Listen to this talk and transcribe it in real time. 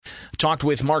talked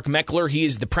with Mark Meckler. He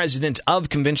is the president of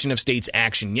Convention of States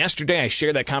Action yesterday. I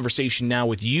share that conversation now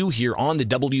with you here on the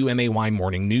WMAY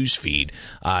Morning News feed.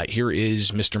 Here is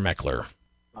Mr. Meckler.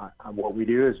 What we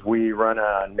do is we run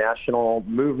a national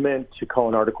movement to call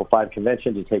an Article 5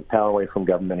 convention to take power away from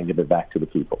government and give it back to the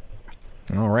people.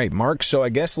 All right, Mark. So I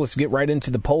guess let's get right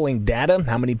into the polling data.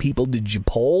 How many people did you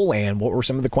poll, and what were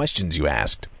some of the questions you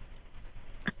asked?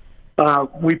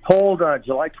 We polled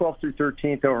July 12th through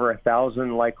 13th over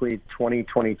 1,000 likely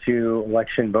 2022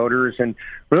 election voters. And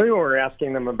really what we're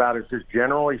asking them about is just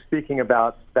generally speaking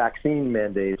about vaccine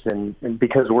mandates. And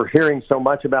because we're hearing so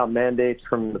much about mandates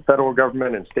from the federal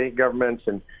government and state governments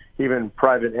and even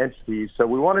private entities. So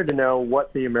we wanted to know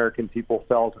what the American people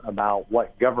felt about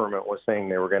what government was saying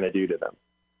they were going to do to them.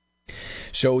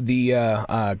 So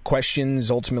the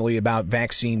questions ultimately about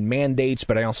vaccine mandates,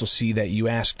 but I also see that you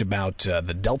asked about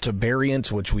the Delta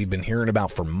variant, which we've been hearing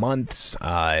about for months,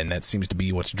 and that seems to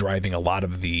be what's driving a lot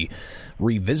of the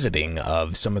revisiting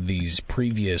of some of these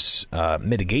previous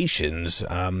mitigations.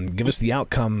 Give us the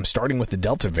outcome, starting with the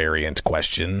Delta variant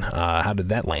question. How did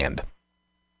that land?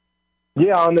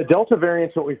 Yeah, on the Delta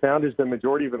variant, what we found is the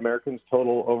majority of Americans,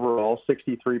 total overall,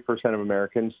 63% of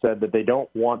Americans said that they don't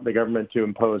want the government to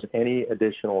impose any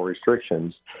additional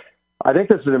restrictions. I think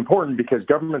this is important because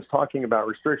government's talking about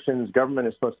restrictions. Government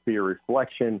is supposed to be a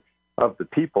reflection of the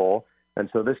people. And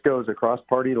so this goes across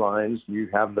party lines. You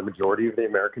have the majority of the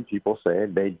American people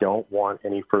saying they don't want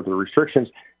any further restrictions.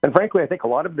 And frankly, I think a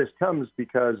lot of this comes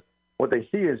because what they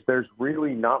see is there's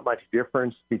really not much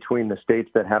difference between the states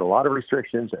that had a lot of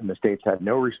restrictions and the states that had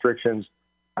no restrictions.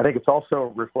 I think it's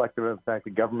also reflective of the fact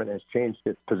that government has changed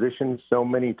its position so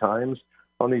many times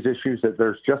on these issues that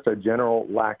there's just a general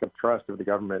lack of trust of the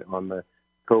government on the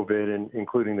COVID, and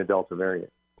including the Delta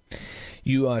variant.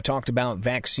 You talked about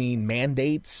vaccine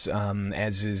mandates,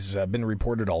 as has been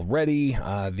reported already.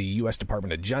 The U.S.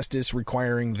 Department of Justice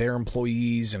requiring their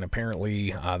employees, and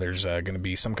apparently there's going to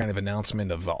be some kind of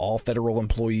announcement of all federal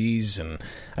employees. And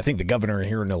I think the governor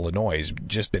here in Illinois has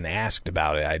just been asked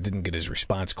about it. I didn't get his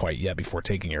response quite yet before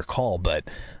taking your call, but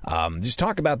just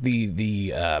talk about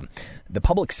the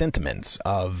public sentiments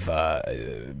of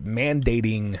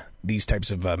mandating these types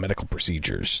of medical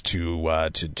procedures to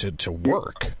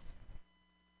work.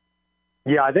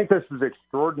 Yeah, I think this is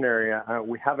extraordinary.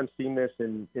 We haven't seen this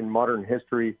in modern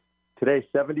history. Today,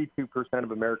 72% of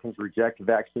Americans reject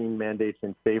vaccine mandates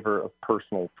in favor of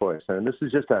personal choice. And this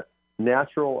is just a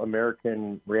natural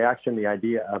American reaction, the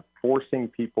idea of forcing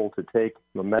people to take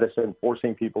the medicine,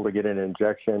 forcing people to get an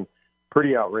injection,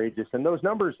 pretty outrageous. And those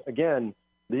numbers, again,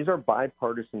 these are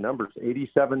bipartisan numbers.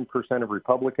 87% of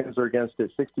Republicans are against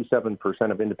it,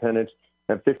 67% of independents,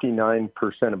 and 59%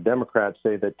 of Democrats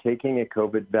say that taking a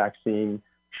COVID vaccine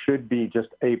should be just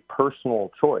a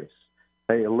personal choice.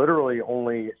 Literally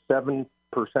only 7%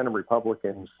 of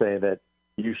Republicans say that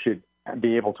you should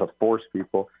be able to force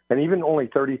people, and even only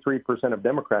 33% of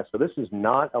Democrats. So this is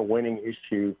not a winning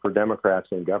issue for Democrats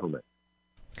in government.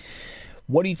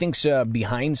 What do you think's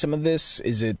behind some of this?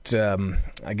 Is it,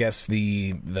 I guess,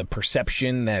 the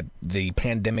perception that the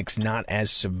pandemic's not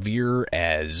as severe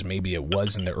as maybe it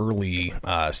was in the early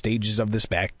stages of this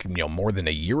back, more than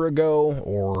a year ago?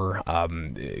 Or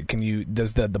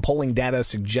does the polling data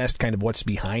suggest kind of what's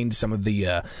behind some of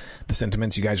the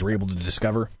sentiments you guys were able to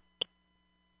discover?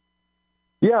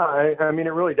 Yeah, I mean,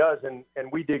 it really does. And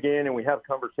we dig in and we have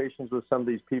conversations with some of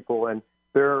these people, and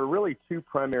there are really two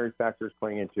primary factors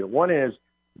playing into it. One is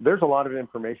there's a lot of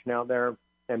information out there,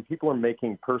 and people are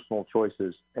making personal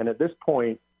choices. And at this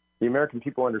point, the American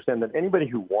people understand that anybody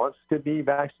who wants to be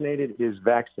vaccinated is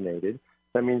vaccinated.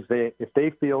 That means if they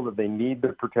feel that they need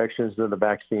the protections of the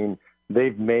vaccine,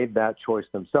 they've made that choice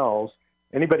themselves.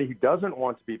 Anybody who doesn't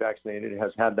want to be vaccinated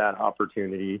has had that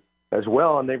opportunity as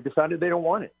well, and they've decided they don't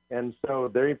want it. And so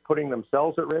they're putting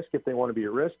themselves at risk if they want to be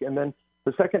at risk. And then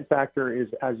the second factor is,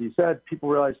 as you said, people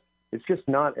realize it's just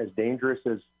not as dangerous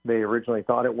as they originally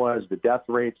thought it was. The death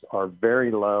rates are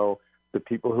very low. The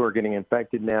people who are getting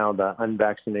infected now, the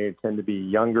unvaccinated, tend to be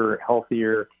younger,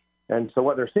 healthier. And so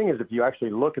what they're seeing is if you actually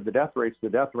look at the death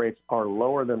rates are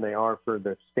lower than they are for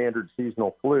the standard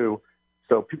seasonal flu.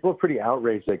 So people are pretty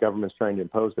outraged that government's trying to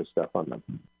impose this stuff on them.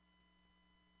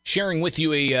 Sharing with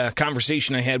you a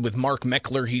conversation I had with Mark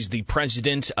Meckler. He's the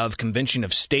president of Convention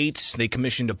of States. They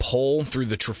commissioned a poll through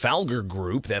the Trafalgar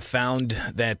Group that found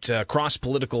that across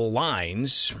political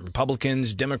lines,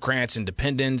 Republicans, Democrats,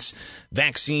 Independents,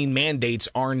 vaccine mandates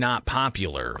are not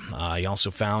popular. He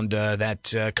also found that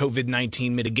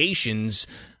COVID-19 mitigations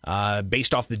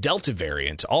based off the Delta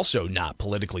variant also not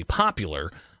politically popular.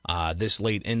 this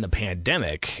late in the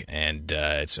pandemic, and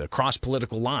it's across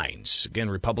political lines. Again,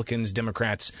 Republicans,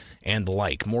 Democrats, and the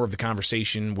like. More of the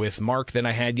conversation with Mark than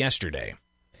I had yesterday.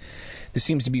 This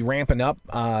seems to be ramping up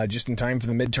just in time for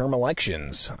the midterm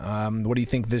elections. What do you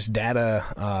think this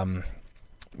data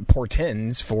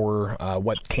portends for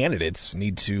what candidates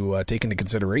need to take into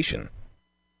consideration?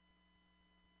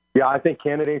 Yeah, I think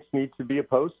candidates need to be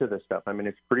opposed to this stuff. I mean,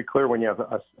 it's pretty clear when you have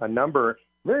a number,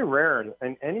 very rare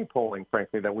in any polling,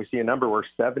 frankly, that we see a number where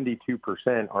 72%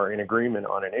 are in agreement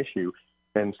on an issue.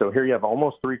 And so here you have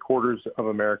almost 3/4 of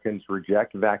Americans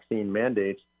reject vaccine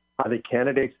mandates. I think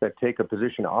candidates that take a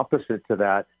position opposite to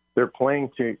that, they're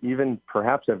playing to even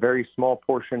perhaps a very small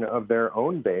portion of their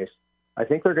own base. I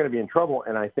think they're going to be in trouble,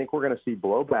 and I think we're going to see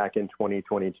blowback in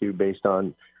 2022 based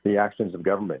on the actions of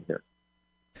government here.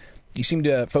 You seem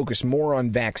to focus more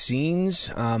on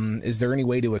vaccines. Is there any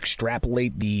way to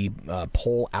extrapolate the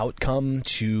poll outcome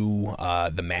to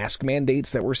the mask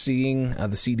mandates that we're seeing?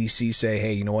 The CDC say,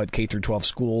 hey, you know what, K through 12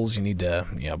 schools, you need to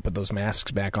put those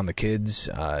masks back on the kids.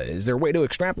 Is there a way to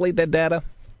extrapolate that data?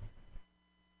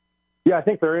 Yeah, I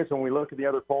think there is. When we look at the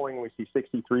other polling, we see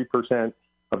 63%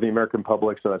 of the American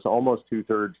public, so that's almost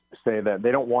 2/3, say that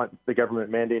they don't want the government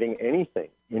mandating anything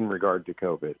in regard to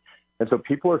COVID. And so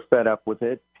people are fed up with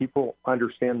it. People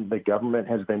understand the government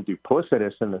has been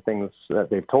duplicitous in the things that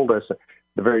they've told us. At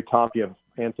the very top, you have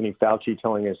Anthony Fauci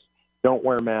telling us, don't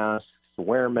wear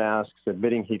masks,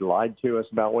 admitting he lied to us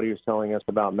about what he was telling us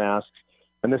about masks.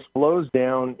 And this flows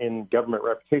down in government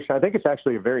reputation. I think it's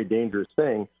actually a very dangerous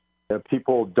thing that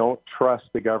people don't trust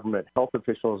the government health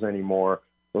officials anymore.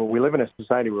 Well, we live in a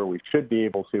society where we should be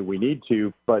able to, we need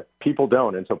to, but people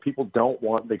don't. And so people don't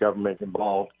want the government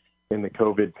involved in the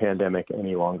COVID pandemic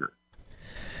any longer.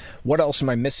 What else am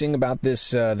I missing about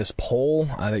this poll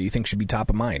that you think should be top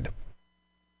of mind?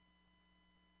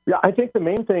 Yeah, I think the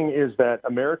main thing is that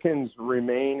Americans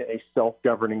remain a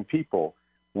self-governing people.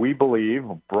 We believe,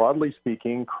 broadly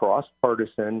speaking,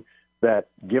 cross-partisan, that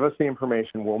give us the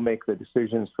information, we'll make the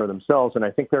decisions for themselves. And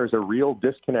I think there's a real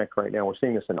disconnect right now. We're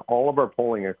seeing this in all of our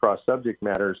polling across subject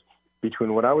matters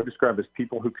between what I would describe as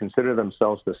people who consider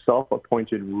themselves the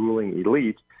self-appointed ruling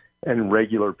elite and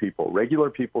regular people.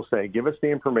 Regular people say, give us the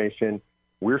information.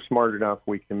 We're smart enough.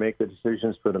 We can make the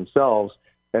decisions for themselves.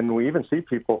 And we even see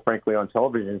people, frankly, on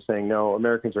television saying, no,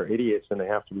 Americans are idiots and they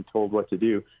have to be told what to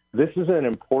do. This is an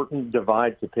important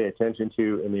divide to pay attention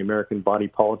to in the American body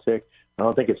politic. I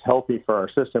don't think it's healthy for our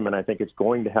system, and I think it's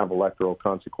going to have electoral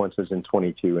consequences in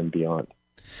 22 and beyond.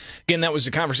 Again, that was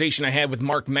a conversation I had with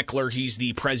Mark Meckler. He's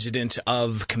the president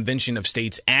of Convention of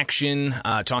States Action,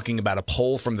 talking about a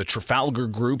poll from the Trafalgar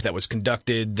Group that was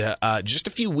conducted just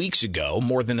a few weeks ago.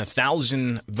 More than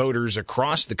 1,000 voters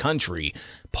across the country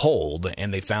polled,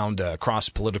 and they found across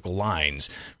political lines,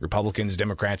 Republicans,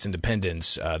 Democrats,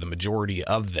 Independents, the majority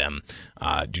of them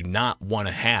do not want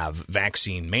to have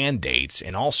vaccine mandates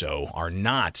and also are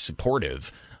not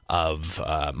supportive of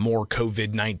more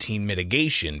COVID-19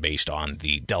 mitigation based on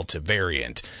the Delta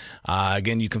variant.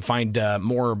 Again, you can find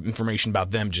more information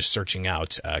about them just searching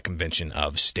out Convention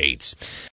of States.